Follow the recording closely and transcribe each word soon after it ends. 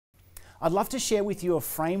I'd love to share with you a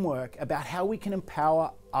framework about how we can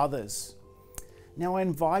empower others. Now, I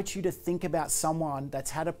invite you to think about someone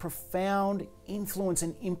that's had a profound influence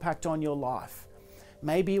and impact on your life.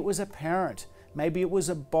 Maybe it was a parent, maybe it was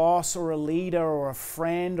a boss or a leader or a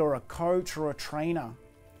friend or a coach or a trainer.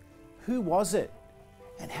 Who was it?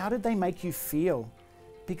 And how did they make you feel?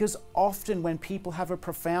 Because often when people have a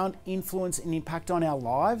profound influence and impact on our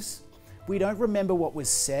lives, we don't remember what was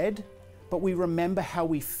said, but we remember how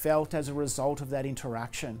we felt as a result of that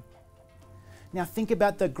interaction. Now think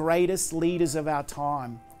about the greatest leaders of our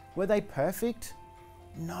time. Were they perfect?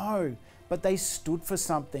 No, but they stood for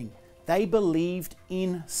something. They believed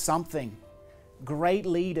in something. Great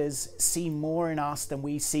leaders see more in us than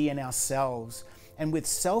we see in ourselves. And with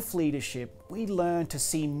self-leadership, we learn to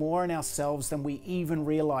see more in ourselves than we even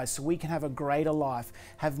realize, so we can have a greater life,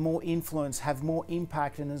 have more influence, have more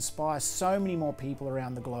impact, and inspire so many more people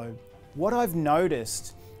around the globe. What I've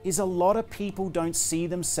noticed is a lot of people don't see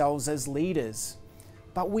themselves as leaders,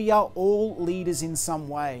 but we are all leaders in some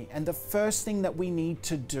way. And the first thing that we need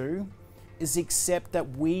to do is accept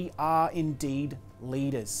that we are indeed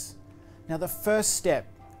leaders. Now, the first step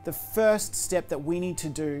that we need to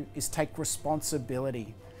do is take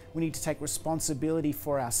responsibility. We need to take responsibility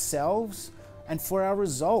for ourselves and for our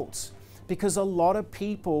results, because a lot of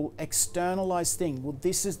people externalize things. Well,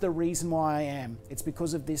 this is the reason why I am. It's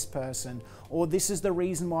because of this person. Or this is the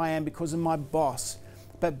reason why I am, because of my boss.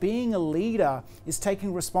 But being a leader is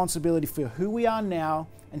taking responsibility for who we are now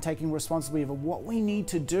and taking responsibility for what we need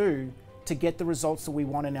to do to get the results that we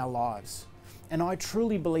want in our lives. And I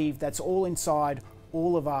truly believe that's all inside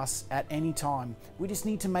all of us at any time. We just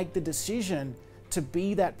need to make the decision to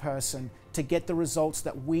be that person, to get the results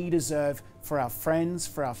that we deserve for our friends,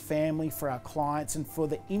 for our family, for our clients, and for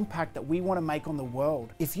the impact that we want to make on the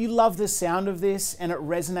world. If you love the sound of this and it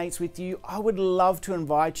resonates with you, I would love to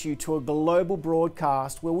invite you to a global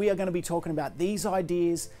broadcast where we are going to be talking about these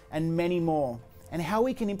ideas and many more, and how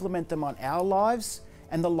we can implement them on our lives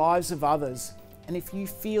and the lives of others. And if you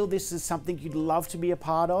feel this is something you'd love to be a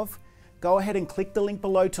part of, go ahead and click the link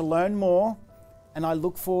below to learn more, and I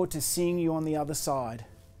look forward to seeing you on the other side.